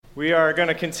We are going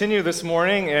to continue this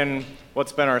morning in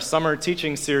what's been our summer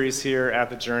teaching series here at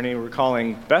The Journey. We're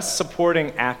calling Best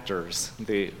Supporting Actors,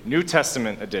 the New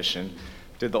Testament edition.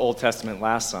 Did the Old Testament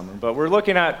last summer. But we're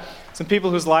looking at some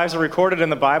people whose lives are recorded in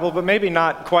the Bible, but maybe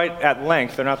not quite at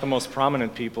length. They're not the most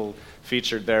prominent people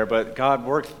featured there, but God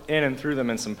worked in and through them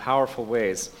in some powerful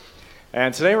ways.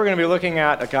 And today we're going to be looking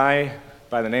at a guy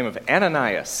by the name of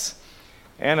Ananias.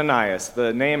 Ananias,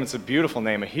 the name is a beautiful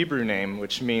name, a Hebrew name,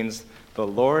 which means the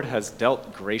Lord has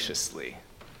dealt graciously.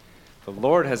 The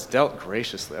Lord has dealt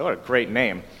graciously. What a great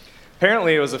name.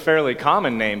 Apparently, it was a fairly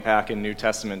common name back in New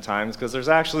Testament times because there's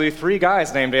actually 3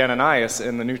 guys named Ananias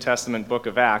in the New Testament book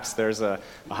of Acts. There's a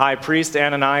high priest,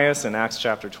 Ananias, in Acts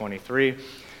chapter 23.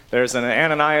 There's an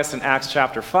Ananias in Acts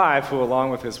chapter 5 who, along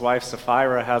with his wife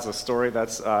Sapphira, has a story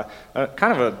that's kind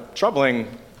of a troubling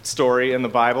story in the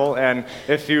Bible. And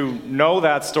if you know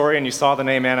that story and you saw the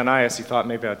name Ananias, you thought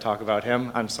maybe I'd talk about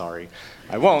him. I'm sorry.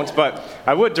 I won't, but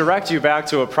I would direct you back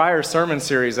to a prior sermon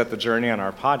series at The Journey on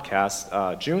our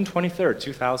podcast, June 23rd,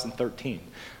 2013.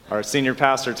 Our senior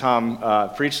pastor, Tom,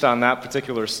 preached on that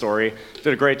particular story,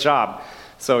 did a great job,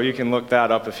 so you can look that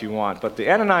up if you want. But the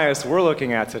Ananias we're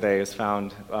looking at today is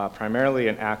found primarily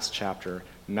in Acts chapter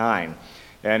 9.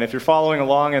 And if you're following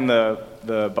along in the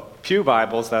Pew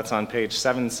Bibles, that's on page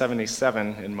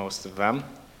 777 in most of them.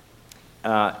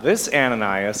 This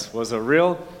Ananias was a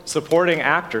real supporting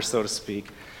actor, so to speak,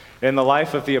 in the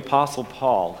life of the Apostle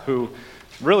Paul, who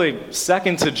really,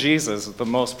 second to Jesus, the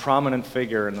most prominent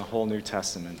figure in the whole New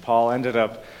Testament. Paul ended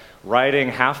up writing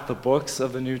half the books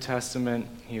of the New Testament.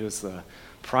 He was the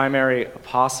primary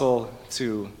apostle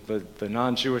to the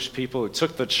non-Jewish people who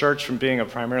took the church from being a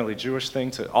primarily Jewish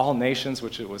thing to all nations,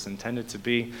 which it was intended to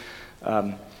be.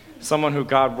 Someone who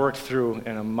God worked through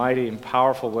in a mighty and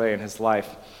powerful way in his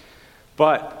life.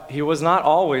 But he was not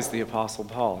always the Apostle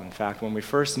Paul. In fact, when we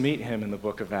first meet him in the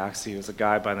book of Acts, he was a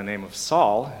guy by the name of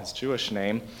Saul, his Jewish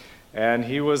name, and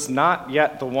he was not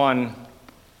yet the one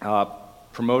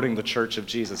promoting the church of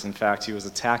Jesus. In fact, he was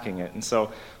attacking it. And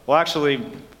so we'll actually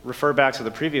refer back to the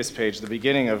previous page. The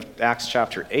beginning of Acts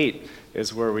chapter 8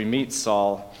 is where we meet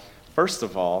Saul, first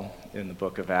of all, in the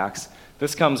book of Acts.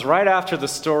 This comes right after the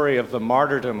story of the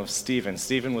martyrdom of Stephen.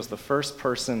 Stephen was the first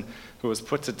person who was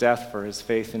put to death for his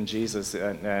faith in Jesus,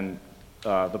 and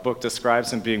the book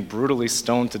describes him being brutally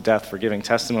stoned to death for giving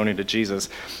testimony to Jesus.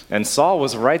 And Saul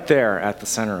was right there at the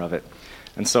center of it.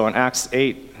 And so in Acts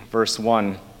 8, verse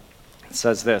 1, it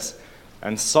says this,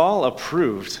 "And Saul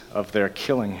approved of their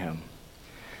killing him.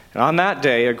 And on that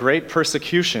day a great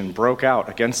persecution broke out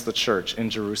against the church in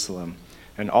Jerusalem,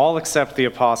 and all except the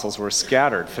apostles were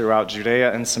scattered throughout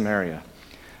Judea and Samaria.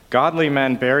 Godly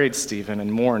men buried Stephen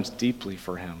and mourned deeply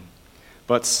for him.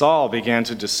 But Saul began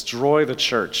to destroy the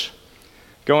church.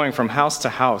 Going from house to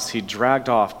house, he dragged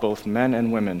off both men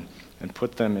and women and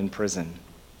put them in prison."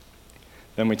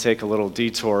 Then we take a little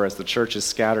detour as the church is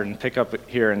scattered and pick up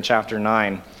here in chapter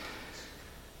 9.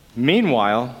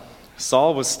 "Meanwhile,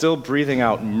 Saul was still breathing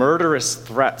out murderous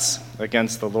threats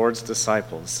against the Lord's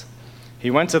disciples.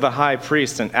 He went to the high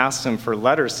priest and asked him for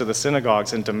letters to the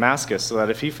synagogues in Damascus so that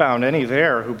if he found any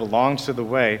there who belonged to the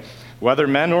way, whether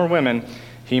men or women,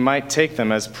 he might take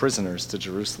them as prisoners to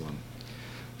Jerusalem."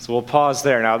 So we'll pause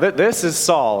there. Now, this is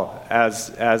Saul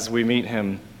as we meet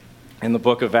him in the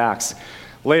book of Acts.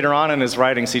 Later on in his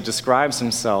writings, he describes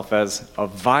himself as a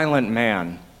violent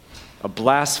man, a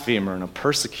blasphemer, and a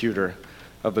persecutor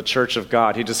of the church of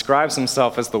God. He describes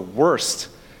himself as the worst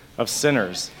of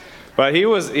sinners. But he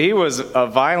was a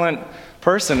violent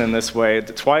person in this way.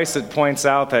 Twice it points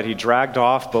out that he dragged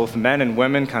off both men and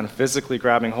women, kind of physically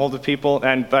grabbing hold of people.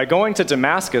 And by going to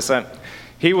Damascus,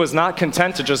 he was not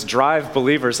content to just drive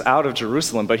believers out of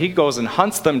Jerusalem, but he goes and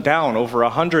hunts them down over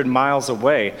 100 miles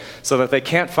away so that they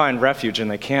can't find refuge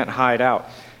and they can't hide out.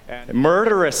 And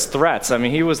murderous threats. I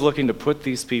mean, he was looking to put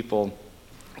these people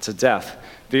to death.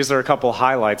 These are a couple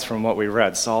highlights from what we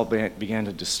read. Saul began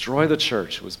to destroy the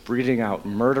church, was breathing out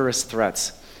murderous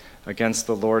threats against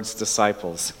the Lord's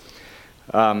disciples.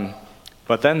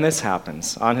 But then this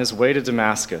happens on his way to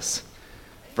Damascus.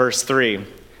 Verse 3,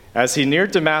 "As he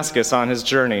neared Damascus on his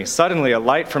journey, suddenly a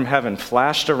light from heaven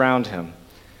flashed around him.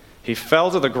 He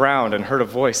fell to the ground and heard a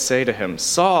voice say to him,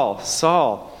 'Saul,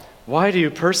 Saul, why do you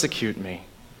persecute me?'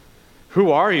 'Who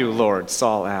are you, Lord?'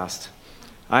 Saul asked.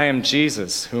 'I am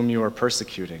Jesus, whom you are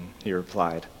persecuting,' he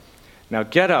replied. 'Now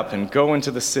get up and go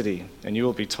into the city, and you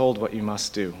will be told what you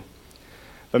must do.'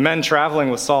 The men traveling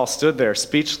with Saul stood there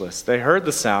speechless. They heard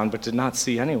the sound but did not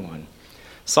see anyone.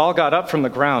 Saul got up from the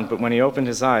ground, but when he opened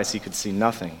his eyes, he could see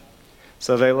nothing.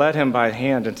 So they led him by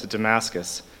hand into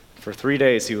Damascus. For 3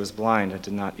 days he was blind and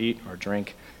did not eat or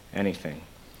drink anything."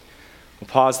 We'll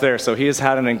pause there. So he has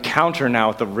had an encounter now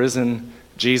with the risen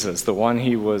Jesus, the one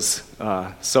he was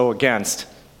so against.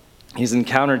 He's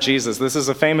encountered Jesus. This is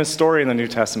a famous story in the New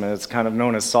Testament. It's kind of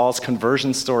known as Saul's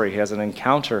conversion story. He has an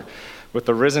encounter with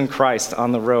the risen Christ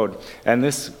on the road. And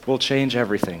this will change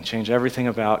everything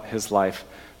about his life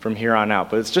from here on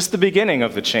out. But it's just the beginning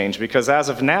of the change, because as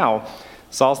of now,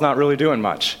 Saul's not really doing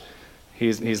much.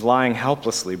 He's lying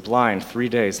helplessly, blind, 3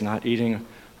 days, not eating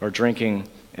or drinking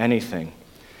anything.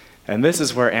 And this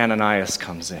is where Ananias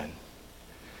comes in.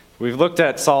 We've looked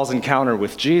at Saul's encounter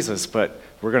with Jesus, but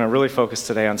we're going to really focus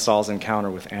today on Saul's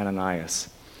encounter with Ananias.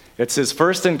 It's his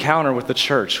first encounter with the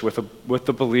church, with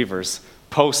the believers,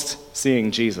 post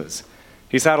seeing Jesus.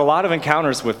 He's had a lot of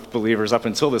encounters with believers up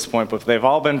until this point, but they've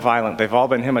all been violent. They've all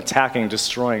been him attacking,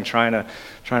 destroying, trying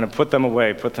to put them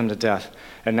away, put them to death.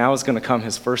 And now is going to come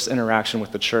his first interaction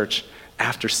with the church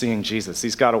after seeing Jesus.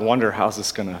 He's got to wonder, how's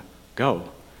this going to go?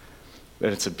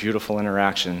 But it's a beautiful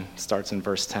interaction. It starts in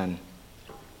verse 10.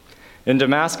 In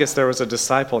Damascus there was a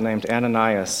disciple named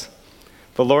Ananias.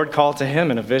 The Lord called to him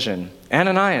in a vision,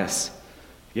 "Ananias."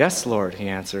 "Yes, Lord," he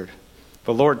answered.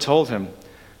 The Lord told him,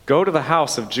 "Go to the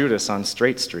house of Judas on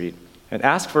Straight Street and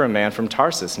ask for a man from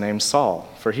Tarsus named Saul,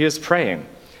 for he is praying.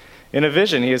 In a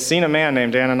vision he has seen a man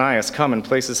named Ananias come and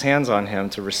place his hands on him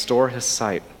to restore his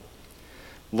sight."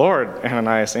 "Lord,"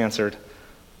 Ananias answered,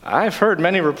 "I've heard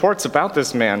many reports about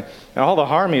this man and all the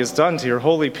harm he has done to your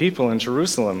holy people in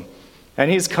Jerusalem. And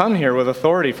he's come here with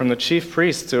authority from the chief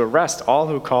priests to arrest all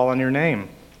who call on your name."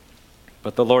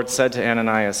 But the Lord said to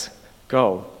Ananias,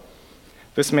 "Go.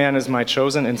 This man is my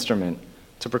chosen instrument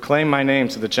to proclaim my name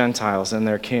to the Gentiles and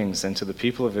their kings and to the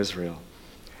people of Israel.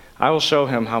 I will show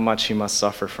him how much he must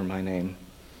suffer for my name."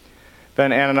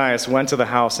 Then Ananias went to the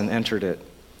house and entered it.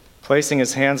 Placing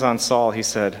his hands on Saul, he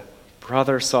said,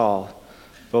 "Brother Saul,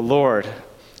 the Lord,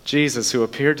 Jesus, who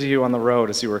appeared to you on the road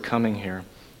as you were coming here,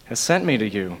 has sent me to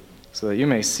you, so that you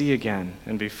may see again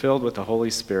and be filled with the Holy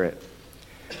Spirit."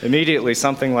 Immediately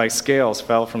something like scales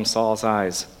fell from Saul's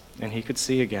eyes, and he could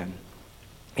see again.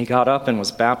 He got up and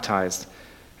was baptized,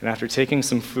 and after taking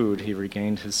some food, he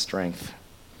regained his strength.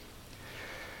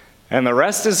 And the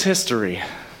rest is history.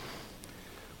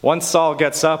 Once Saul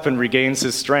gets up and regains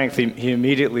his strength, he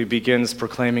immediately begins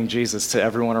proclaiming Jesus to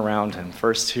everyone around him,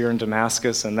 first here in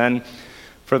Damascus, and then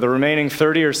for the remaining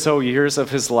 30 or so years of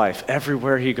his life,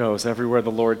 everywhere he goes, everywhere the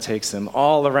Lord takes him,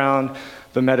 all around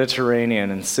the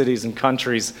Mediterranean and cities and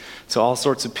countries, to all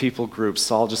sorts of people groups,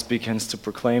 Saul just begins to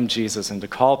proclaim Jesus and to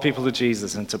call people to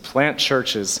Jesus and to plant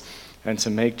churches and to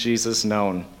make Jesus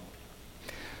known.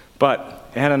 But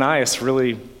Ananias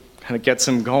really kind of gets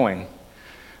him going.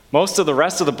 Most of the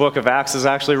rest of the book of Acts is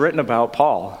actually written about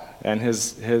Paul and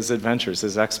his adventures,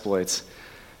 his exploits.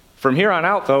 From here on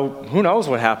out, though, who knows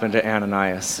what happened to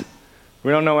Ananias?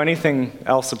 We don't know anything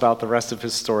else about the rest of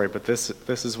his story, but this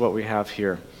is what we have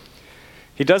here.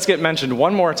 He does get mentioned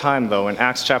one more time, though, in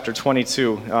Acts chapter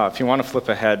 22. If you want to flip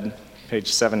ahead,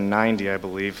 page 790, I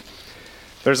believe.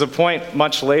 There's a point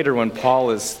much later when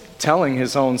Paul is telling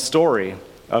his own story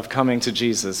of coming to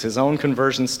Jesus, his own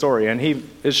conversion story, and he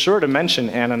is sure to mention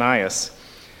Ananias.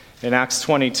 In Acts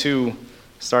 22,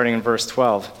 starting in verse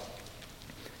 12,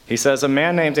 he says, "A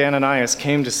man named Ananias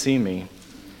came to see me.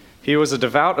 He was a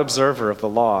devout observer of the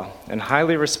law and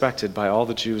highly respected by all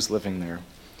the Jews living there.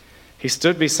 He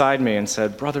stood beside me and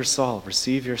said, 'Brother Saul,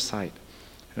 receive your sight.'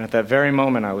 And at that very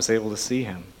moment I was able to see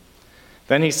him.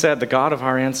 Then he said, 'The God of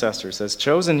our ancestors has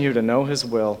chosen you to know his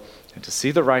will and to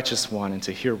see the righteous one and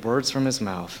to hear words from his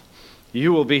mouth.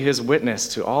 You will be his witness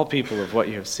to all people of what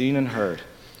you have seen and heard.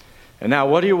 And now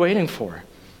what are you waiting for?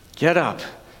 Get up,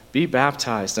 be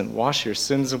baptized, and wash your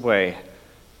sins away,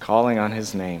 calling on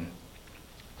his name.'"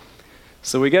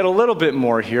 So we get a little bit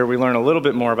more here. We learn a little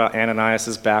bit more about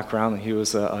Ananias' background. He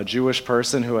was a Jewish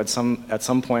person who had at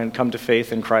some point come to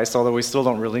faith in Christ, although we still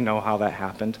don't really know how that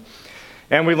happened.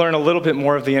 And we learn a little bit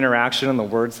more of the interaction and the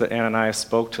words that Ananias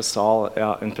spoke to Saul,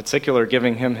 in particular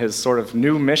giving him his sort of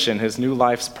new mission, his new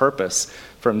life's purpose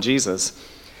from Jesus.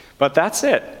 But that's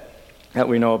it that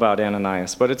we know about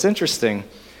Ananias. But it's interesting.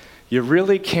 You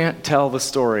really can't tell the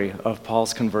story of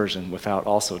Paul's conversion without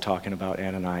also talking about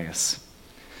Ananias.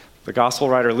 The gospel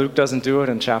writer Luke doesn't do it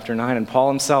in chapter 9, and Paul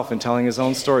himself, in telling his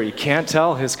own story, you can't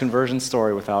tell his conversion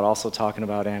story without also talking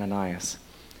about Ananias.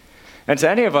 And to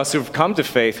any of us who've come to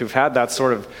faith, who've had that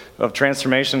sort of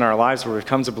transformation in our lives where we've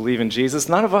come to believe in Jesus,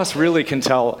 none of us really can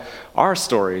tell our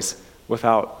stories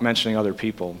without mentioning other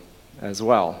people as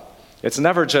well. It's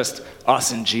never just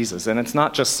us and Jesus, and it's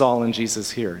not just Saul and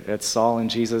Jesus here. It's Saul and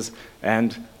Jesus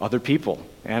and other people,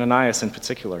 Ananias in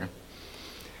particular.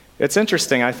 It's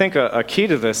interesting. I think a key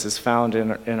to this is found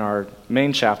in our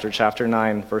main chapter, chapter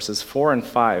 9, verses 4 and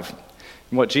 5.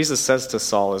 And what Jesus says to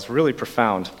Saul is really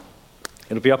profound.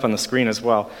 It'll be up on the screen as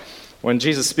well. When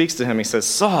Jesus speaks to him, he says,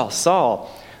 "Saul,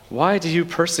 Saul, why do you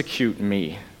persecute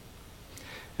me?"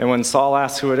 And when Saul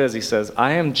asks who it is, he says,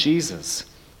 "I am Jesus,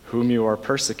 whom you are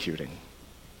persecuting."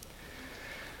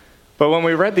 But when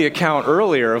we read the account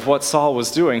earlier of what Saul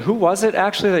was doing, who was it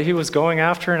actually that he was going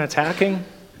after and attacking?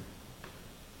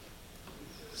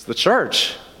 It's the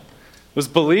church. It was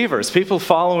believers, people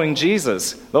following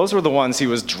Jesus. Those were the ones he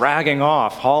was dragging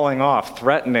off, hauling off,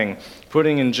 threatening,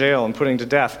 putting in jail, and putting to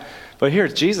death. But here,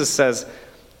 Jesus says,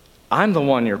 "I'm the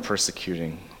one you're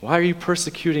persecuting. Why are you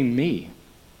persecuting me?"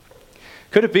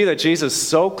 Could it be that Jesus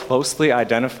so closely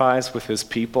identifies with his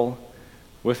people,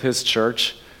 with his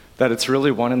church, that it's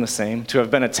really one and the same? To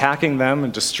have been attacking them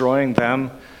and destroying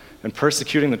them and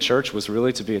persecuting the church was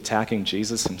really to be attacking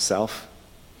Jesus himself?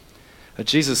 That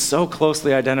Jesus so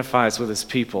closely identifies with his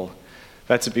people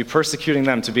that to be persecuting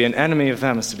them, to be an enemy of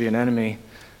them, is to be an enemy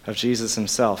of Jesus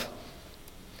himself.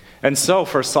 And so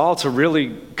for Saul to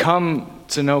really come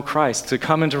to know Christ, to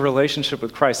come into relationship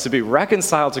with Christ, to be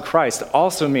reconciled to Christ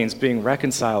also means being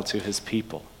reconciled to his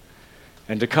people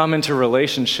and to come into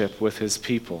relationship with his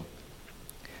people.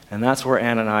 And that's where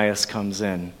Ananias comes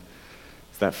in.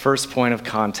 It's that first point of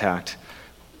contact.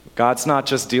 God's not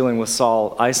just dealing with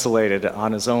Saul isolated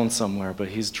on his own somewhere, but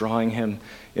he's drawing him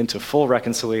into full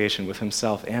reconciliation with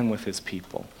himself and with his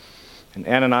people. And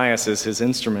Ananias is his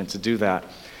instrument to do that.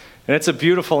 And it's a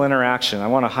beautiful interaction. I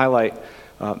want to highlight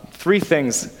three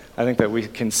things I think that we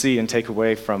can see and take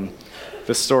away from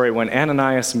the story when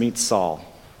Ananias meets Saul.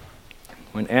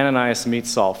 When Ananias meets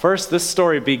Saul. First, this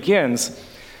story begins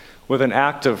with an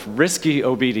act of risky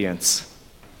obedience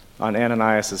on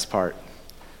Ananias' part.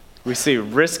 We see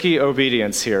risky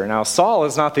obedience here. Now, Saul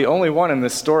is not the only one in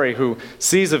this story who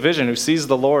sees a vision, who sees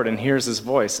the Lord and hears his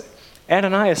voice.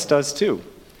 Ananias does too.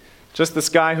 Just this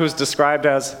guy who's described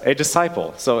as a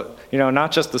disciple. So,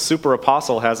 not just the super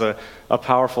apostle has a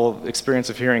powerful experience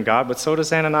of hearing God, but so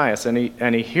does Ananias. And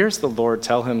he hears the Lord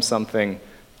tell him something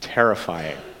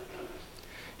terrifying.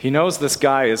 He knows this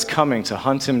guy is coming to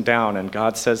hunt him down, and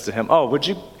God says to him, "Oh, would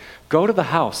you go to the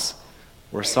house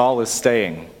where Saul is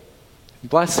staying?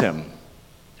 Bless him."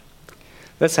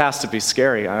 This has to be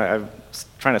scary. I'm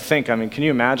trying to think. Can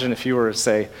you imagine if you were,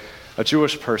 say, a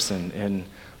Jewish person in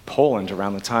Poland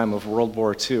around the time of World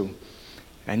War II,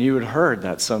 and you had heard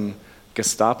that some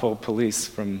Gestapo police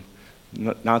from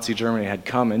Nazi Germany had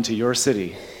come into your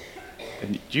city,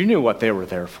 and you knew what they were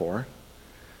there for.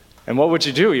 And what would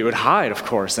you do? You would hide, of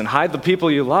course, and hide the people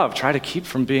you love, try to keep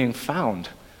from being found.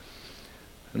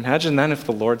 Imagine then if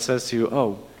the Lord says to you,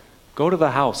 "Oh, go to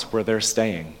the house where they're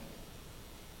staying.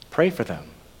 Pray for them."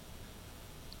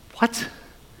 What? You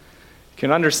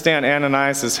can understand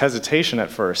Ananias' hesitation at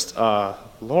first.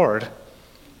 "Lord,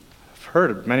 I've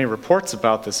heard many reports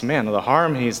about this man, the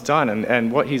harm he's done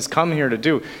and what he's come here to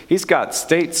do. He's got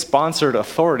state-sponsored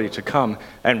authority to come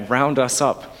and round us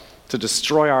up, to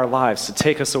destroy our lives, to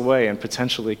take us away and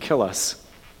potentially kill us."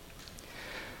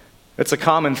 It's a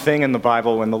common thing in the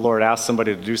Bible when the Lord asks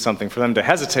somebody to do something for them to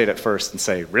hesitate at first and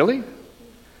say, "Really?"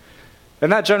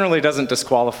 And that generally doesn't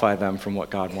disqualify them from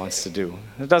what God wants to do.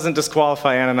 It doesn't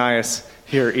disqualify Ananias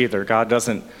here either. God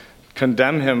doesn't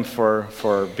condemn him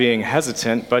for being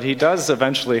hesitant, but he does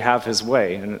eventually have his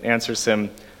way and answers him,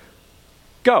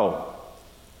 "Go."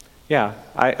 Yeah,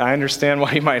 I understand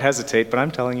why you might hesitate, but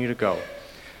I'm telling you to go.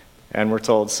 And we're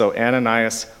told, so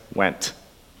Ananias went.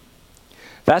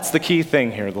 That's the key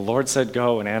thing here. The Lord said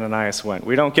go, and Ananias went.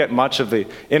 We don't get much of the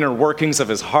inner workings of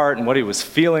his heart and what he was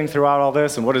feeling throughout all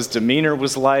this and what his demeanor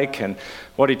was like and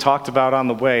what he talked about on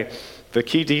the way. The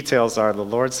key details are the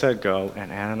Lord said go,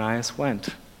 and Ananias went.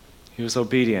 He was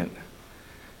obedient.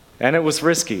 And it was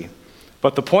risky.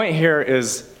 But the point here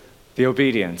is the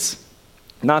obedience.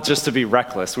 Not just to be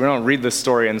reckless. We don't read this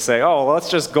story and say, "Oh, well, let's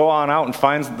just go on out and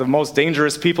find the most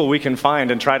dangerous people we can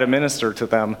find and try to minister to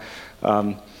them."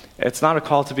 It's not a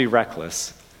call to be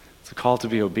reckless. It's a call to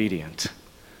be obedient.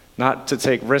 Not to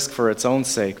take risk for its own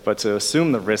sake, but to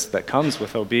assume the risk that comes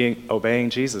with obeying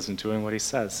Jesus and doing what he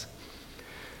says.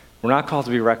 We're not called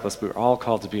to be reckless, but we're all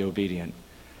called to be obedient.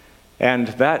 And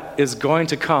that is going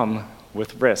to come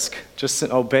with risk. Just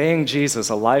obeying Jesus,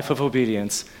 a life of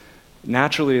obedience,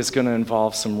 naturally is going to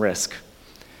involve some risk.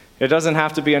 It doesn't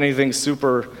have to be anything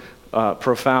super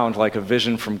profound like a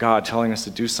vision from God telling us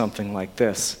to do something like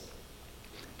this.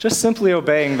 Just simply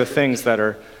obeying the things that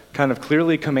are kind of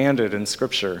clearly commanded in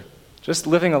Scripture. Just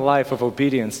living a life of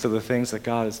obedience to the things that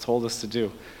God has told us to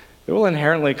do. It will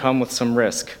inherently come with some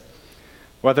risk.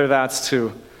 Whether that's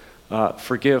to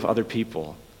forgive other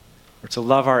people, or to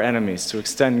love our enemies, to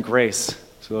extend grace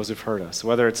to those who've hurt us,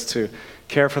 whether it's to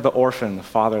care for the orphan, the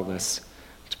fatherless,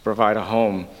 to provide a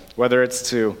home, whether it's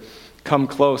to come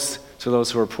close to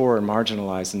those who are poor and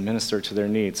marginalized and minister to their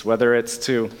needs, whether it's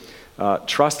to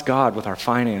trust God with our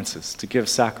finances, to give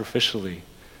sacrificially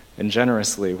and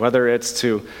generously, whether it's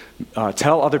to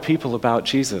tell other people about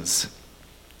Jesus,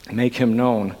 make him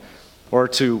known, or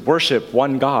to worship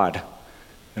one God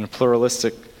in a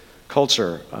pluralistic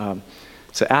culture,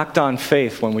 to act on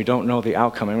faith when we don't know the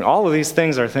outcome. I mean, all of these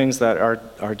things are things that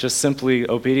are just simply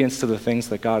obedience to the things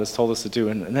that God has told us to do,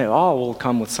 and they all will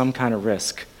come with some kind of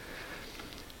risk.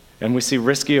 And we see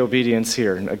risky obedience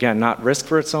here. And again, not risk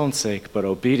for its own sake, but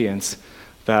obedience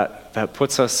that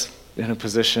puts us in a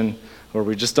position where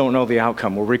we just don't know the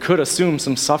outcome, where we could assume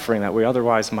some suffering that we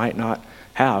otherwise might not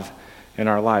have in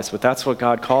our lives. But that's what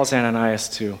God calls Ananias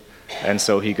to, and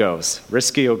so he goes.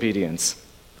 Risky obedience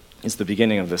is the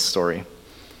beginning of this story.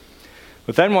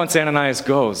 But then once Ananias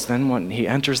goes, then when he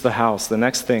enters the house, the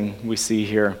next thing we see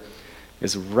here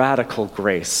is radical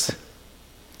grace.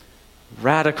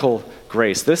 Radical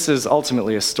grace. This is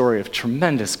ultimately a story of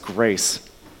tremendous grace.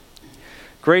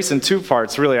 Grace in two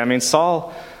parts, really. I mean,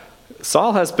 Saul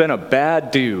has been a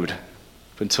bad dude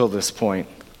up until this point.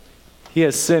 He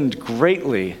has sinned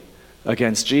greatly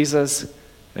against Jesus,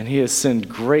 and he has sinned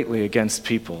greatly against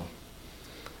people.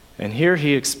 And here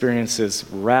he experiences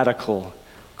radical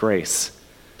grace.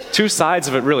 Two sides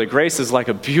of it, really. Grace is like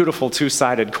a beautiful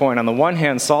two-sided coin. On the one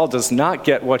hand, Saul does not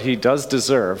get what he does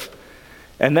deserve,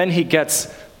 and then he gets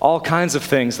all kinds of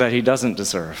things that he doesn't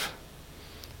deserve.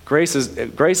 Grace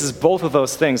is both of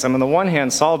those things. I mean, on the one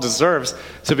hand, Saul deserves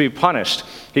to be punished.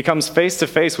 He comes face to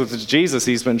face with Jesus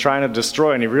he's been trying to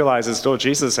destroy, and he realizes, oh,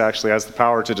 Jesus actually has the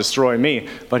power to destroy me,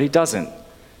 but he doesn't.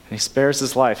 And he spares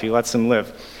his life. He lets him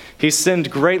live. He sinned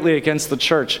greatly against the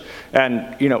church,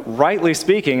 and, rightly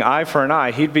speaking, eye for an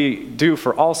eye, he'd be due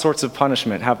for all sorts of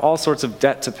punishment, have all sorts of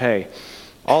debt to pay,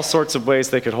 all sorts of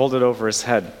ways they could hold it over his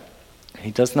head.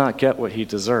 He does not get what he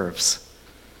deserves.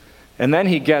 And then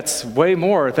he gets way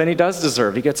more than he does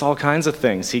deserve. He gets all kinds of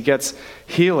things. He gets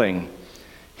healing.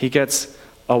 He gets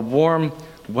a warm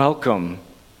welcome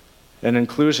and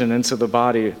inclusion into the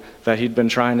body that he'd been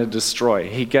trying to destroy.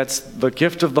 He gets the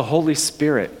gift of the Holy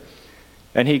Spirit.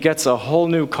 And he gets a whole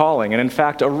new calling, and in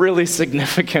fact, a really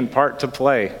significant part to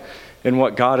play in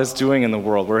what God is doing in the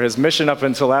world, where his mission up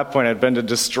until that point had been to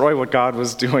destroy what God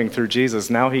was doing through Jesus.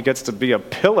 Now he gets to be a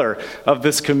pillar of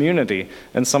this community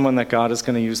and someone that God is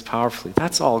going to use powerfully.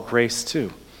 That's all grace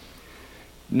too.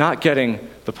 Not getting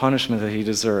the punishment that he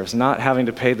deserves, not having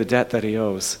to pay the debt that he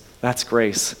owes. That's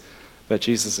grace that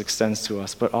Jesus extends to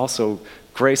us, but also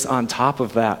grace on top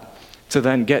of that to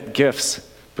then get gifts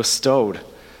bestowed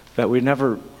that we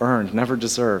never earned, never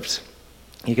deserved.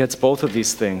 He gets both of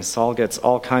these things. Saul gets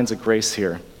all kinds of grace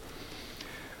here.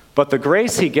 But the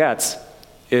grace he gets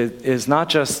is not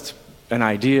just an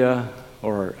idea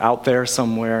or out there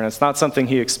somewhere, and it's not something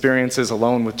he experiences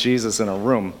alone with Jesus in a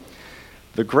room.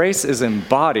 The grace is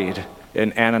embodied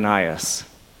in Ananias.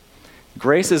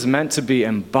 Grace is meant to be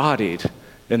embodied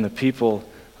in the people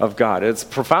of God. It's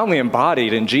profoundly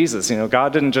embodied in Jesus.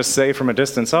 God didn't just say from a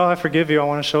distance, oh, I forgive you, I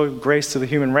want to show grace to the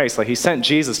human race. Like, he sent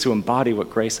Jesus to embody what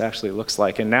grace actually looks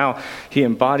like. And now he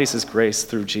embodies his grace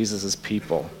through Jesus'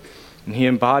 people. And he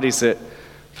embodies it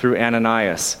through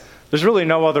Ananias. There's really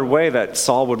no other way that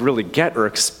Saul would really get or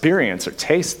experience or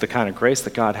taste the kind of grace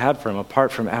that God had for him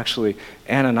apart from actually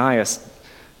Ananias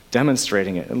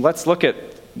demonstrating it. And let's look at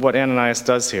what Ananias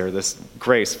does here, this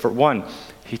grace. For one,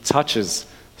 he touches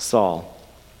Saul.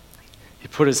 He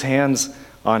put his hands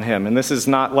on him. And this is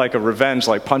not like a revenge,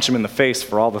 like punch him in the face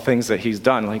for all the things that he's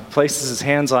done. Like, he places his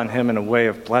hands on him in a way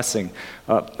of blessing,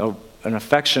 an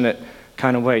affectionate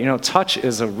kind of way. Touch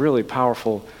is a really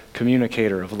powerful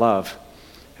communicator of love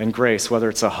and grace, whether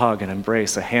it's a hug, an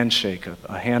embrace, a handshake,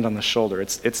 a hand on the shoulder.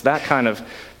 It's that kind of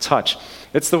touch.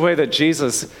 It's the way that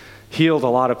Jesus healed a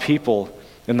lot of people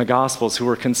in the Gospels who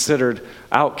were considered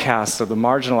outcasts of the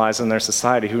marginalized in their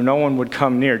society, who no one would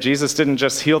come near. Jesus didn't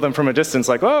just heal them from a distance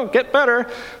like, oh, get better,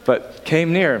 but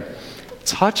came near,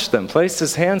 touched them, placed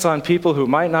his hands on people who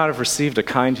might not have received a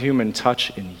kind human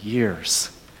touch in years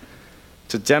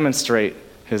to demonstrate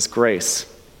his grace.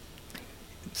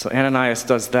 So Ananias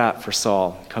does that for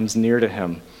Saul, comes near to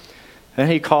him. Then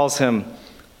he calls him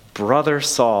Brother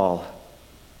Saul.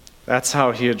 That's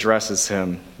how he addresses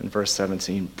him in verse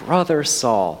 17. Brother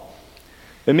Saul.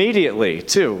 Immediately,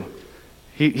 too,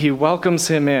 he welcomes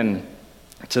him in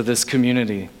to this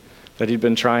community that he'd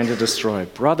been trying to destroy.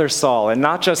 Brother Saul, and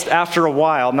not just after a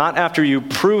while, not after you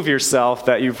prove yourself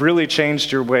that you've really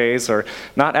changed your ways, or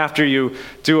not after you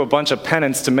do a bunch of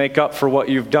penance to make up for what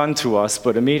you've done to us,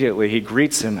 but immediately he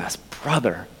greets him as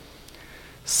brother.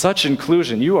 Such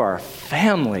inclusion. You are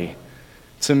family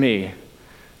to me.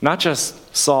 Not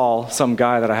just Saul, some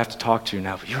guy that I have to talk to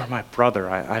now, but you are my brother.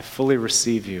 I fully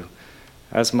receive you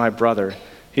as my brother.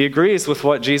 He agrees with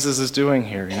what Jesus is doing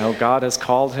here. God has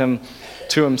called him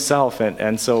to himself,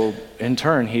 and so in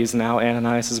turn, he's now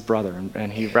Ananias' brother,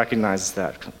 and he recognizes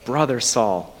that. Brother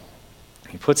Saul.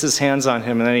 He puts his hands on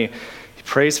him, and then he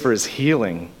prays for his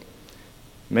healing,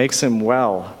 makes him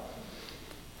well.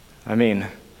 I mean,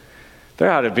 there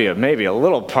ought to be maybe a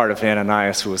little part of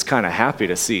Ananias who was kind of happy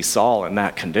to see Saul in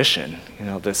that condition.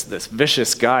 This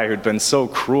vicious guy who'd been so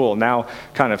cruel, now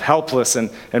kind of helpless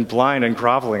and blind and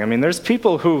groveling. I mean, there's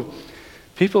people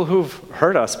who've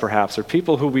hurt us perhaps, or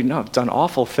people who we know have done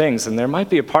awful things, and there might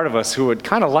be a part of us who would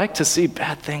kind of like to see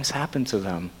bad things happen to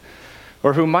them,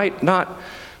 or who might not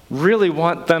really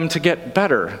want them to get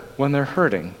better when they're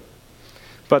hurting.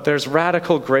 But there's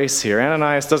radical grace here.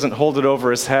 Ananias doesn't hold it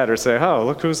over his head or say, oh,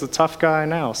 look who's the tough guy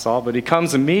now, Saul. But he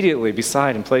comes immediately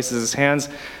beside him, places his hands,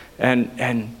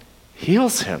 and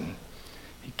heals him.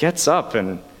 He gets up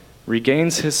and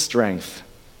regains his strength.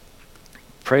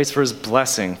 Prays for his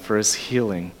blessing, for his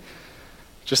healing.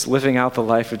 Just living out the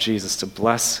life of Jesus to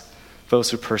bless those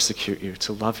who persecute you,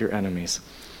 to love your enemies.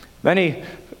 Then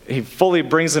he fully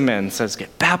brings him in, says,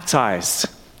 get baptized,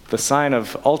 the sign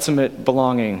of ultimate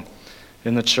belonging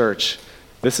in the church.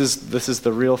 This is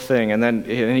the real thing. And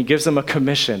he gives them a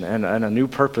commission and a new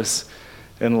purpose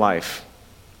in life.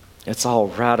 It's all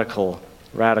radical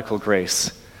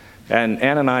grace. And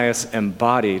Ananias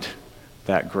embodied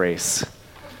that grace.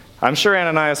 I'm sure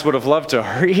Ananias would have loved to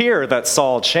hear that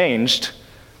Saul changed.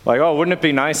 Like, oh, wouldn't it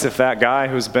be nice if that guy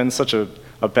who's been such a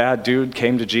bad dude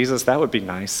came to Jesus? That would be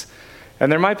nice.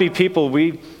 And there might be people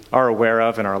we are aware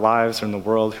of in our lives or in the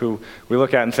world who we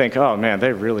look at and think, oh man,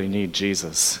 they really need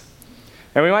Jesus.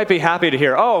 And we might be happy to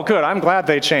hear, oh good, I'm glad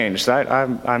they changed.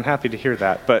 I'm happy to hear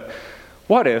that. But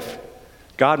what if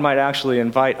God might actually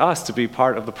invite us to be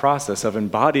part of the process of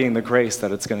embodying the grace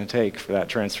that it's going to take for that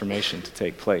transformation to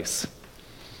take place?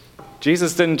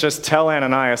 Jesus didn't just tell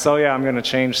Ananias, oh yeah, I'm going to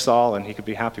change Saul, and he could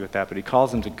be happy with that, but he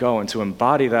calls him to go and to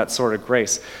embody that sort of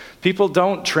grace. People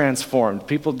don't transform.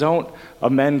 People don't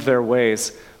amend their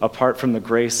ways apart from the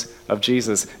grace of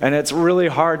Jesus. And it's really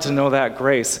hard to know that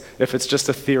grace if it's just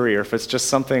a theory or if it's just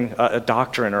something, a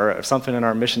doctrine or something in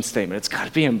our mission statement. It's got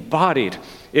to be embodied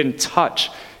in touch,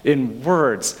 in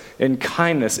words, in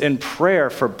kindness, in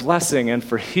prayer for blessing and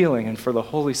for healing and for the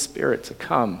Holy Spirit to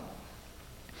come.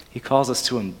 He calls us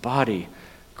to embody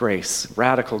grace,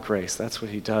 radical grace. That's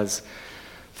what he does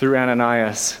through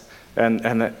Ananias, and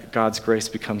that God's grace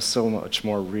becomes so much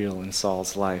more real in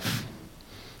Saul's life.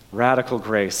 Radical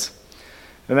grace.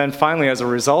 And then finally, as a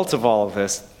result of all of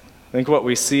this, I think what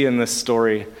we see in this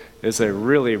story is a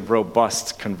really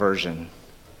robust conversion.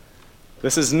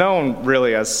 This is known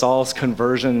really as Saul's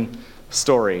conversion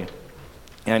story.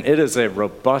 And it is a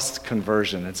robust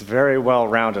conversion. It's very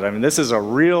well-rounded. I mean, this is a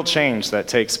real change that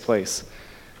takes place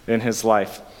in his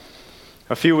life.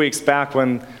 A few weeks back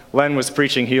when Len was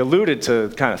preaching, he alluded to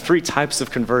kind of 3 types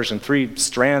of conversion, 3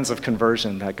 strands of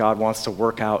conversion that God wants to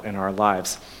work out in our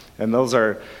lives. And those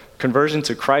are conversion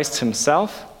to Christ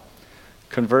himself,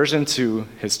 conversion to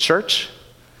his church,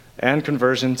 and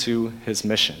conversion to his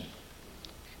mission.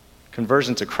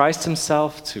 Conversion to Christ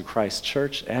himself, to Christ's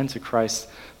church, and to Christ's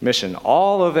mission.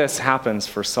 All of this happens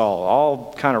for Saul,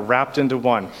 all kind of wrapped into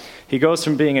one. He goes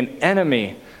from being an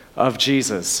enemy of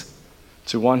Jesus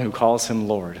to one who calls him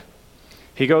Lord.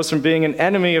 He goes from being an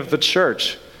enemy of the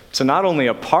church to not only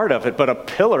a part of it, but a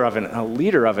pillar of it, and a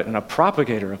leader of it, and a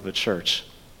propagator of the church.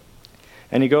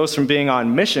 And he goes from being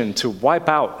on mission to wipe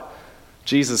out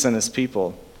Jesus and his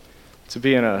people, to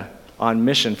being on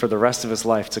mission for the rest of his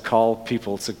life to call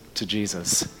people to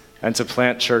Jesus and to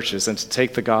plant churches and to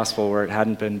take the gospel where it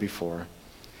hadn't been before.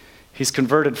 He's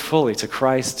converted fully to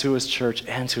Christ, to his church,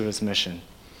 and to his mission.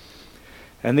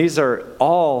 And these are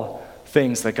all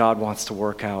things that God wants to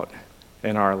work out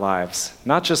in our lives.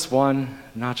 Not just one,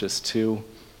 not just 2,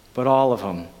 but all of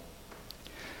them.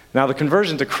 Now, the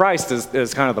conversion to Christ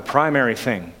is kind of the primary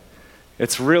thing.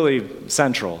 It's really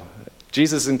central.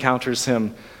 Jesus encounters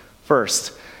him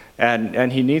first.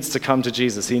 And he needs to come to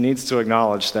Jesus. He needs to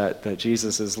acknowledge that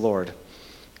Jesus is Lord.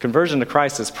 Conversion to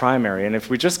Christ is primary, and if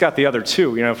we just got the other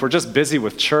two, if we're just busy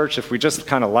with church, if we just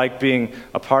kind of like being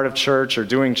a part of church or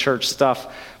doing church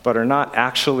stuff, but are not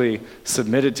actually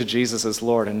submitted to Jesus as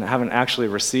Lord and haven't actually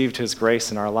received his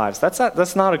grace in our lives,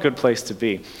 that's not a good place to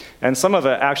be. And some of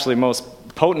the actually most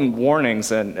potent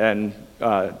warnings and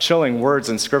chilling words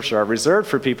in Scripture are reserved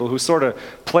for people who sort of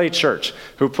play church,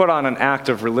 who put on an act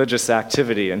of religious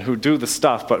activity and who do the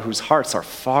stuff, but whose hearts are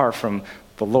far from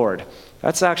the Lord.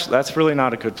 That's really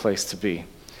not a good place to be.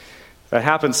 That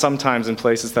happens sometimes in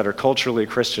places that are culturally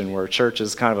Christian, where church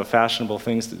is kind of a fashionable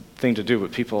thing to do,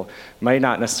 but people may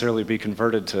not necessarily be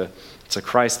converted to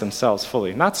Christ themselves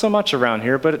fully. Not so much around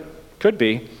here, but it could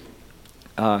be.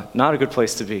 Not a good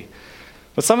place to be.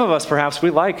 But some of us, perhaps, we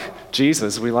like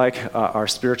Jesus, we like our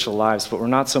spiritual lives, but we're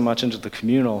not so much into the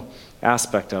communal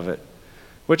aspect of it,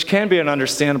 which can be an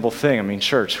understandable thing. I mean,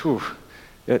 church,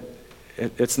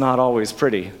 it's not always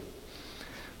pretty.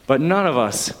 But none of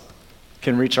us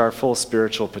can reach our full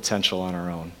spiritual potential on our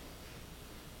own.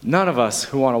 None of us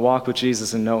who want to walk with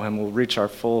Jesus and know him will reach our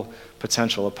full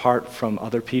potential apart from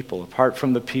other people, apart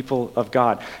from the people of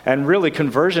God. And really,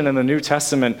 conversion in the New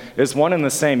Testament is one and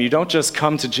the same. You don't just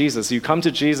come to Jesus. You come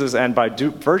to Jesus and by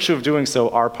virtue of doing so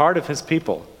are part of his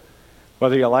people,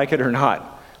 whether you like it or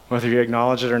not, whether you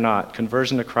acknowledge it or not.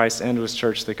 Conversion to Christ and to his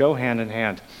church, they go hand in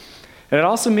hand. And it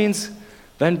also means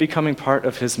then becoming part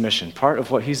of his mission, part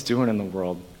of what he's doing in the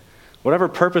world. Whatever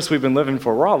purpose we've been living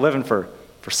for, we're all living for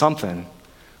something.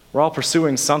 We're all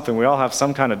pursuing something. We all have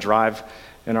some kind of drive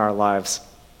in our lives.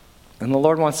 And the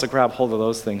Lord wants to grab hold of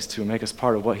those things too, make us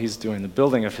part of what he's doing, the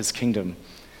building of his kingdom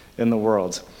in the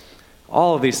world.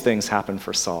 All of these things happened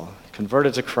for Saul,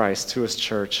 converted to Christ, to his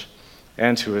church,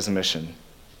 and to his mission.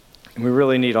 And we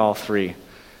really need all three.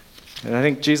 And I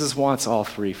think Jesus wants all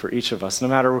three for each of us, no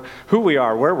matter who we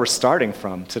are, where we're starting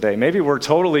from today. Maybe we're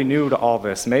totally new to all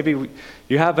this. Maybe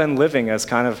you have been living as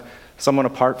kind of someone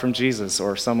apart from Jesus,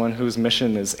 or someone whose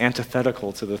mission is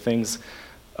antithetical to the things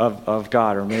of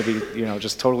God, or maybe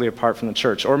just totally apart from the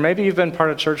church. Or maybe you've been part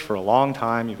of church for a long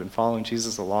time, you've been following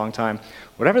Jesus a long time.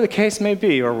 Whatever the case may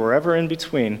be, or wherever in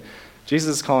between,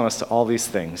 Jesus is calling us to all these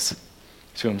things,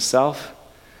 to himself,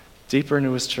 deeper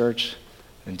into his church,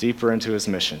 and deeper into his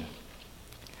mission.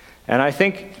 And I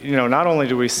think, not only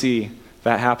do we see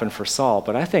that happen for Saul,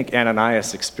 but I think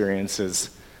Ananias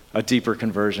experiences a deeper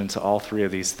conversion to all three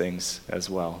of these things as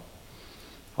well.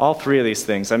 All three of these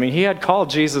things. I mean, he had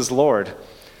called Jesus Lord,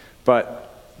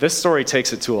 but this story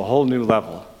takes it to a whole new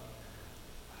level.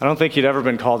 I don't think he'd ever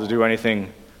been called to do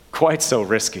anything quite so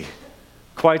risky,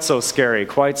 quite so scary,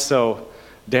 quite so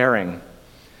daring.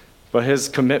 But his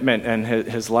commitment and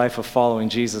his life of following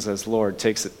Jesus as Lord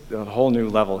takes it a whole new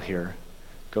level here.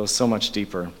 Goes so much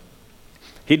deeper.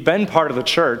 He'd been part of the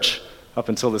church up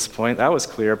until this point, that was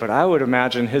clear, but I would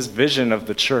imagine his vision of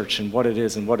the church and what it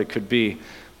is and what it could be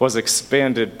was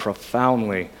expanded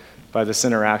profoundly by this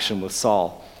interaction with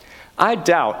Saul. I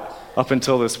doubt, up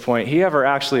until this point, he ever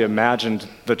actually imagined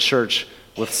the church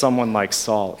with someone like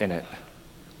Saul in it.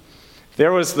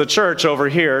 There was the church over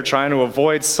here trying to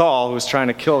avoid Saul, who was trying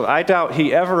to kill. I doubt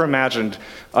he ever imagined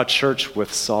a church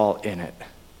with Saul in it.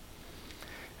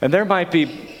 And there might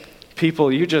be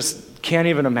people you just can't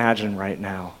even imagine right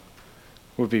now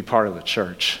would be part of the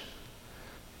church.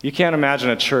 You can't imagine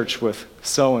a church with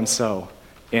so-and-so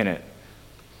in it.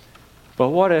 But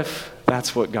what if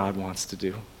that's what God wants to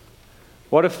do?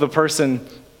 What if the person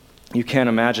you can't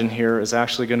imagine here is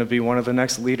actually going to be one of the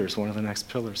next leaders, one of the next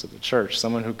pillars of the church,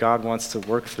 someone who God wants to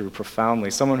work through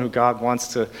profoundly, someone who God wants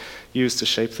to use to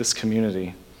shape this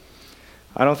community?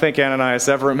 I don't think Ananias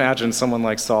ever imagined someone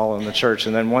like Saul in the church,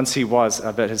 and then once he was,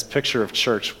 I bet his picture of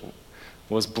church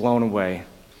was blown away.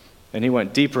 And he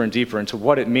went deeper and deeper into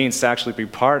what it means to actually be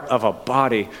part of a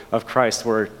body of Christ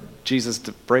where Jesus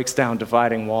breaks down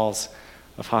dividing walls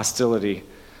of hostility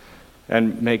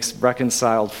and makes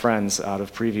reconciled friends out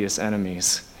of previous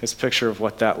enemies. His picture of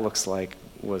what that looks like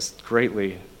was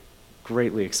greatly,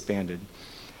 greatly expanded.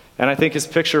 And I think his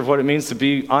picture of what it means to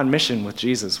be on mission with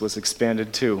Jesus was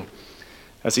expanded too.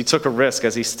 As he took a risk,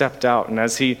 as he stepped out, and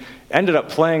as he ended up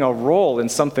playing a role in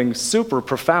something super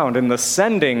profound in the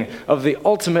sending of the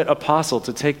ultimate apostle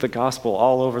to take the gospel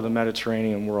all over the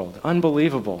Mediterranean world.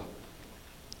 Unbelievable.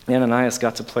 Ananias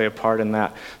got to play a part in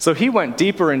that. So he went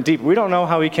deeper and deeper. We don't know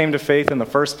how he came to faith in the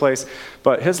first place,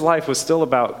 but his life was still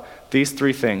about these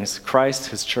three things: Christ,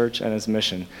 his church, and his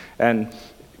mission. And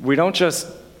we don't just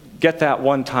get that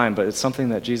one time, but it's something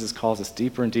that Jesus calls us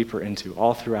deeper and deeper into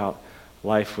all throughout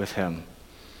life with him.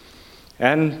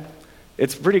 And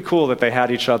it's pretty cool that they had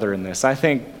each other in this. I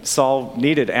think Saul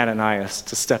needed Ananias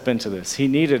to step into this. He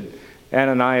needed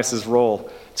Ananias'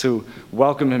 role to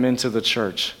welcome him into the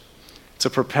church, to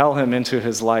propel him into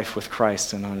his life with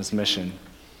Christ and on his mission.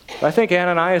 But I think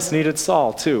Ananias needed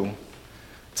Saul too,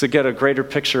 to get a greater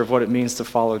picture of what it means to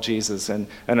follow Jesus and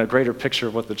a greater picture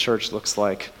of what the church looks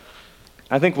like.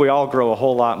 I think we all grow a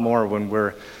whole lot more when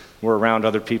we're around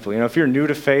other people. If you're new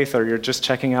to faith or you're just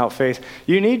checking out faith,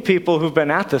 you need people who've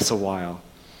been at this a while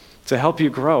to help you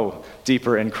grow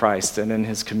deeper in Christ and in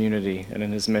his community and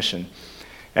in his mission.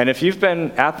 And if you've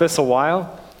been at this a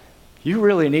while, you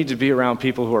really need to be around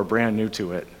people who are brand new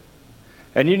to it.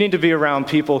 And you need to be around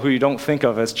people who you don't think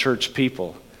of as church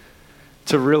people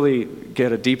to really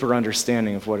get a deeper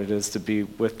understanding of what it is to be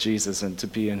with Jesus and to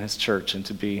be in his church and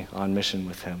to be on mission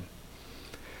with him.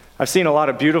 I've seen a lot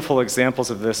of beautiful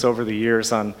examples of this over the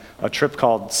years on a trip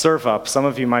called Serve Up. Some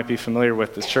of you might be familiar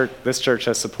with this church. This church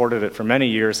has supported it for many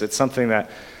years. It's something that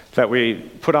we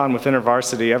put on with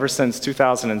InterVarsity ever since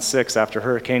 2006 after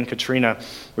Hurricane Katrina.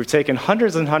 We've taken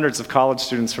hundreds and hundreds of college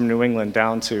students from New England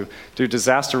down to do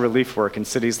disaster relief work in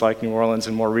cities like New Orleans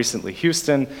and more recently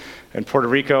Houston and Puerto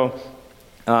Rico.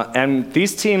 And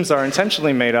these teams are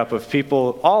intentionally made up of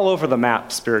people all over the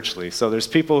map spiritually. So there's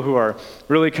people who are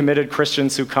really committed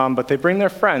Christians who come, but they bring their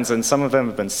friends, and some of them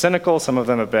have been cynical, some of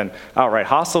them have been outright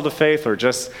hostile to faith or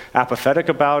just apathetic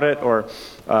about it, or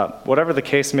whatever the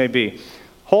case may be.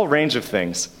 Whole range of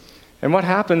things. And what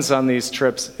happens on these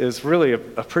trips is really a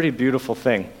pretty beautiful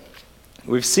thing.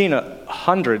 We've seen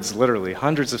literally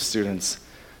hundreds of students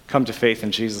come to faith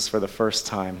in Jesus for the first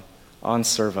time on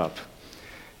Serve Up.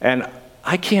 And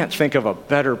I can't think of a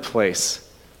better place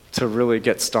to really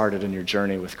get started in your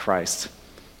journey with Christ,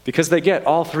 because they get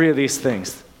all three of these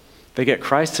things. They get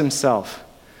Christ himself.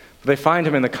 They find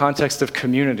him in the context of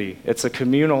community. It's a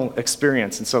communal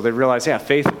experience, and so they realize,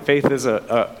 faith is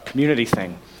a community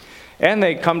thing. And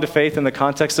they come to faith in the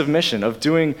context of mission, of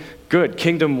doing good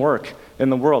kingdom work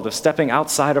in the world, of stepping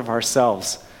outside of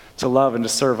ourselves to love and to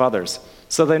serve others.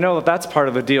 So they know that that's part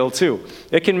of the deal too.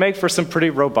 It can make for some pretty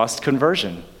robust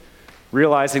conversion,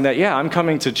 realizing that, I'm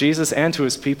coming to Jesus and to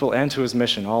his people and to his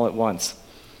mission all at once.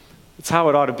 It's how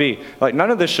it ought to be. Like, none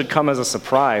of this should come as a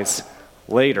surprise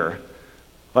later.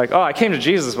 Like, I came to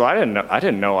Jesus, but I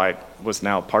didn't know I was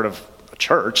now part of a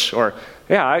church. Or,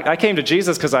 I came to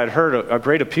Jesus because I'd heard a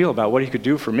great appeal about what he could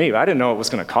do for me. But I didn't know it was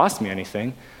going to cost me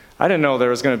anything. I didn't know there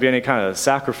was going to be any kind of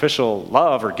sacrificial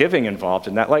love or giving involved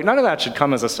in that. Like, none of that should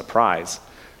come as a surprise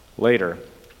later.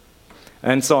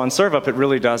 And so on Serve Up, it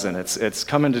really doesn't. It's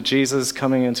coming to Jesus,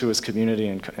 coming into his community,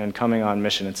 and coming on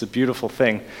mission. It's a beautiful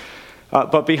thing.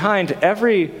 But behind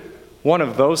every one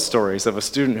of those stories of a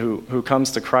student who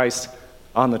comes to Christ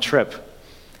on the trip,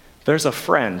 there's a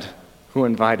friend who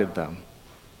invited them.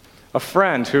 A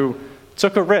friend who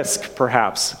took a risk,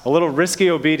 perhaps, a little risky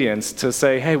obedience to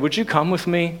say, hey, would you come with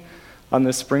me on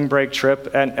this spring break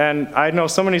trip? And I know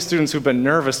so many students who've been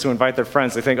nervous to invite their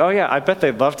friends. They think, I bet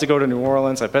they'd love to go to New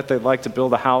Orleans. I bet they'd like to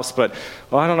build a house, but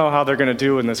I don't know how they're going to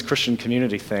do in this Christian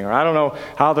community thing, or I don't know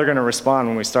how they're going to respond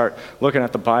when we start looking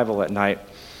at the Bible at night.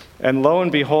 And lo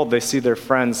and behold, they see their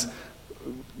friends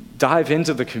dive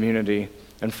into the community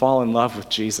and fall in love with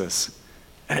Jesus.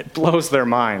 And it blows their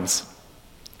minds.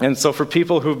 And so for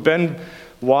people who've been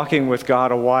walking with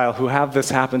God a while, who have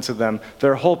this happen to them,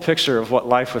 their whole picture of what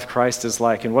life with Christ is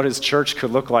like and what his church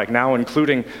could look like now,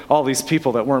 including all these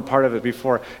people that weren't part of it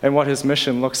before, and what his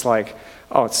mission looks like.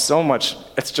 It's so much,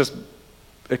 it's just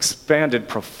expanded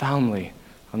profoundly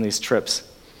on these trips.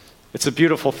 It's a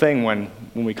beautiful thing when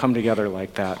we come together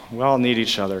like that. We all need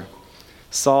each other.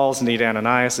 Saul's need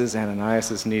Ananias's,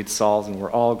 Ananias's need Saul's, and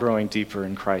we're all growing deeper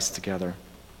in Christ together.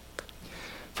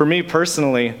 For me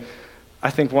personally, I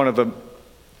think one of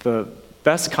the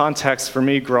best context for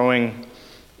me growing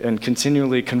and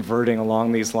continually converting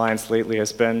along these lines lately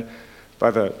has been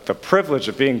by the privilege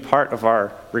of being part of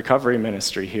our recovery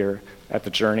ministry here at the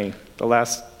Journey. The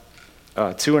last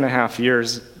 2.5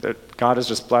 years, that God has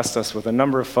just blessed us with a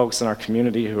number of folks in our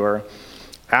community who are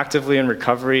actively in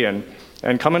recovery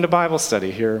and coming to Bible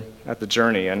study here at the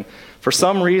Journey. And for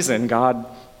some reason, God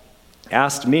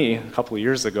asked me a couple of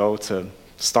years ago to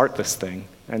start this thing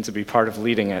and to be part of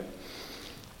leading it.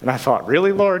 And I thought,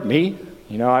 really, Lord, me?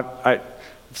 I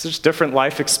such different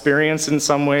life experience in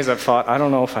some ways. I've thought, I don't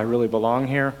know if I really belong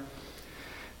here.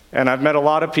 And I've met a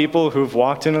lot of people who've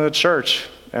walked into the church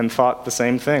and thought the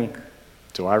same thing.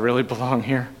 Do I really belong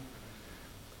here?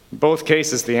 In both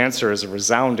cases, the answer is a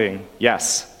resounding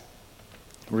yes.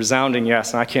 Resounding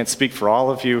yes. And I can't speak for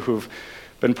all of you who've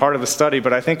been part of the study,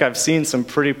 but I think I've seen some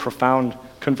pretty profound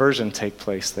conversion take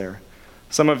place there.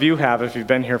 Some of you have, if you've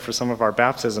been here for some of our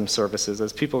baptism services,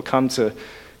 as people come to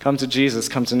Jesus,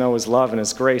 come to know his love and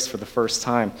his grace for the first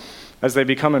time, as they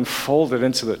become enfolded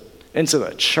into into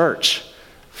the church,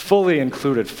 fully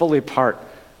included, fully part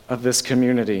of this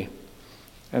community.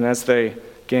 And as they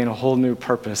gain a whole new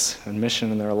purpose and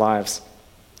mission in their lives.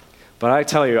 But I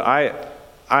tell you,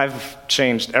 I've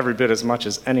changed every bit as much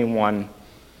as anyone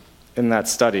in that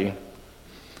study,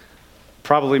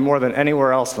 probably more than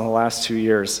anywhere else in the last 2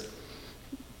 years.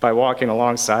 By walking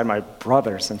alongside my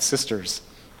brothers and sisters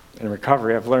in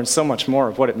recovery, I've learned so much more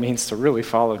of what it means to really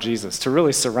follow Jesus, to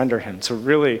really surrender him, to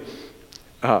really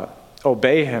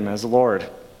obey him as Lord.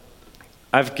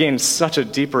 I've gained such a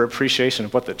deeper appreciation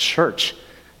of what the church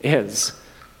is,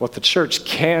 what the church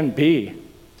can be,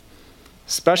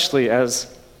 especially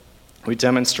as we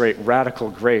demonstrate radical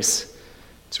grace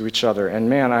to each other. And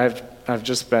man, I've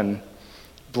just been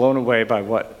blown away by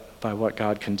what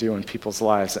God can do in people's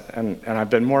lives. And I've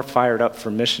been more fired up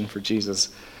for mission for Jesus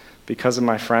because of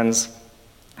my friends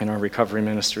in our recovery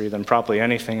ministry than probably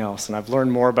anything else. And I've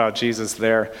learned more about Jesus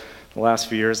there the last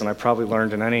few years than I probably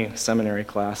learned in any seminary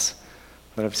class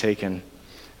that I've taken.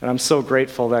 And I'm so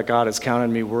grateful that God has counted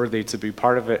me worthy to be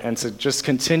part of it and to just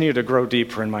continue to grow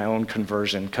deeper in my own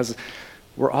conversion, because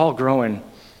we're all growing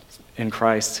in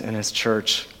Christ, in his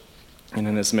church, and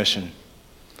in his mission.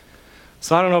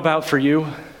 So I don't know about for you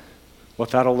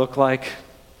what that'll look like.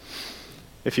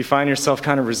 If you find yourself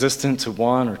kind of resistant to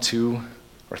one or two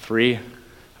or three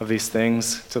of these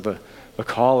things, to the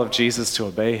call of Jesus to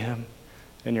obey him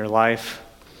in your life,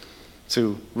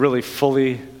 to really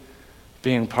fully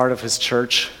being part of his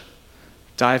church,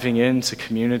 diving into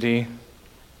community,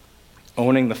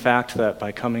 owning the fact that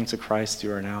by coming to Christ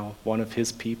you are now one of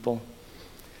his people,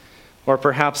 or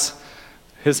perhaps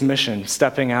his mission,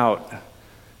 stepping out,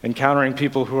 encountering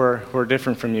people who are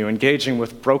different from you, engaging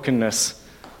with brokenness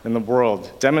in the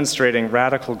world, demonstrating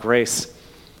radical grace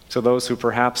to those who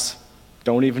perhaps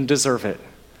don't even deserve it.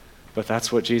 But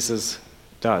that's what Jesus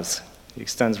does. He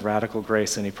extends radical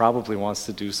grace, and he probably wants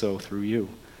to do so through you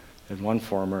in one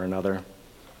form or another.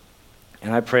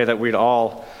 And I pray that we'd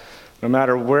all, no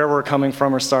matter where we're coming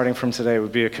from or starting from today,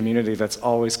 would be a community that's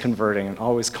always converting and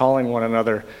always calling one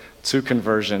another to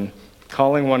conversion,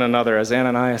 calling one another, as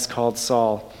Ananias called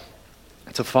Saul,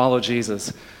 to follow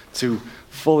Jesus, to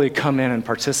fully come in and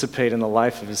participate in the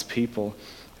life of his people,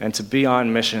 and to be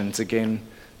on mission,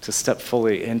 to step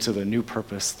fully into the new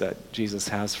purpose that Jesus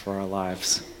has for our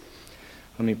lives.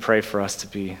 Let me pray for us to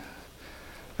be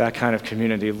that kind of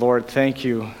community. Lord, thank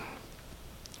you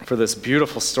for this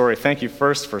beautiful story. Thank you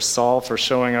first for Saul, for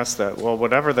showing us that, well,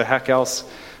 whatever the heck else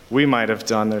we might have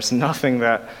done, there's nothing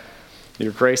that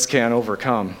your grace can't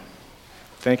overcome.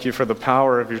 Thank you for the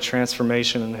power of your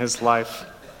transformation in his life.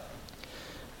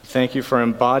 Thank you for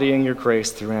embodying your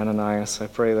grace through Ananias. I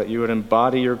pray that you would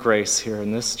embody your grace here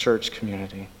in this church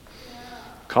community.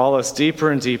 Call us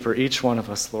deeper and deeper, each one of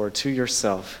us, Lord, to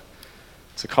yourself,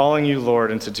 to calling you,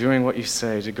 Lord, and to doing what you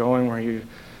say, to going where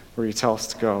you tell us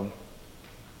to go.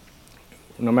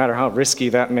 No matter how risky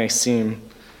that may seem,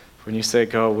 when you say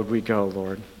go, would we go,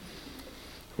 Lord?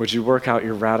 Would you work out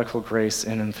your radical grace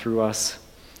in and through us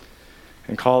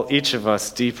and call each of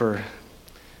us deeper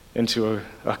into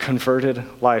a converted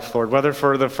life, Lord, whether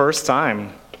for the first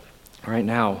time right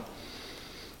now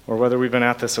or whether we've been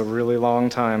at this a really long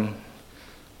time.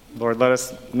 Lord,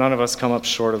 none of us come up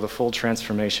short of the full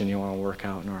transformation you want to work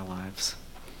out in our lives.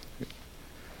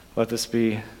 Let this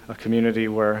be a community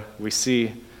where we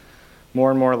see more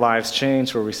and more lives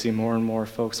change, where we see more and more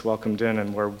folks welcomed in,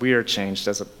 and where we are changed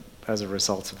as a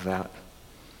result of that.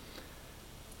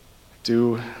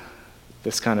 Do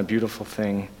this kind of beautiful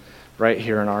thing right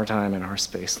here in our time and our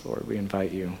space, Lord. We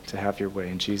invite you to have your way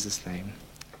in Jesus' name.